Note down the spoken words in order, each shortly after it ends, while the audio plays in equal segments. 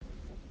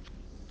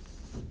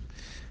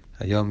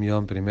Yom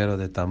Yom primero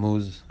de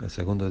Tammuz, el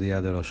segundo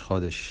día de Rosh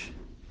Chodesh.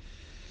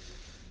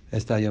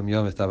 Esta Yom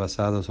Yom está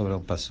basado sobre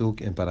un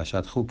pasuk en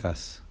Parashat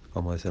Jukas,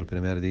 como es el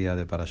primer día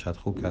de Parashat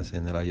Jukas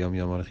en el Yom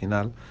Yom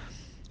original,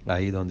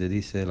 ahí donde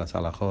dice las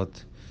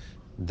halajot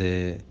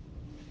de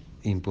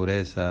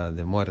impureza,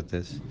 de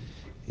muertes,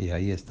 y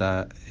ahí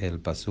está el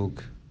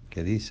pasuk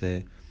que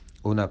dice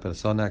una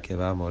persona que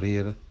va a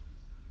morir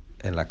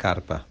en la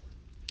carpa.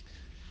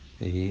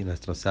 Y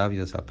nuestros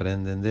sabios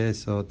aprenden de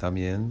eso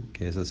también,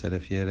 que eso se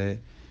refiere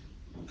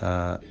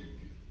a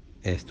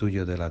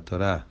estudio de la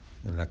Torá,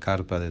 en la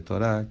carpa de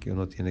Torá, que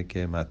uno tiene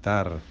que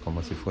matar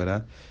como si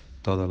fuera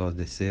todos los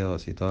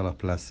deseos y todos los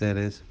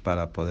placeres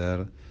para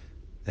poder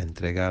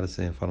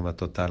entregarse en forma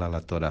total a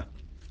la Torá.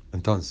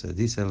 Entonces,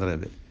 dice el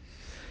Rebbe,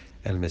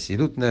 el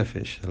Mesirut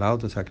Nefesh, el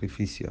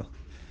autosacrificio,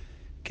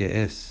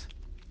 que es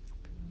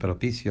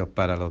propicio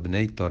para los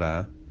Bnei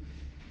Torá,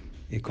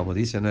 y como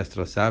dicen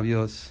nuestros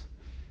sabios,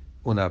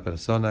 una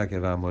persona que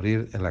va a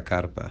morir en la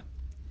carpa.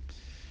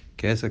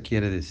 Que eso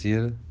quiere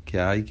decir que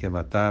hay que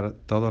matar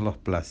todos los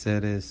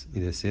placeres y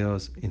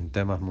deseos en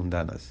temas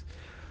mundanos,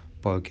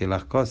 porque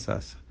las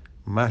cosas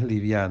más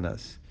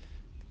livianas,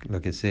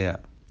 lo que sea,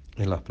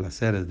 en los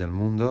placeres del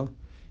mundo,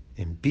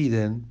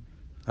 impiden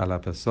a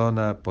la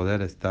persona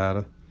poder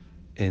estar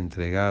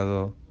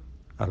entregado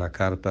a la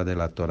carpa de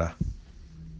la Torá.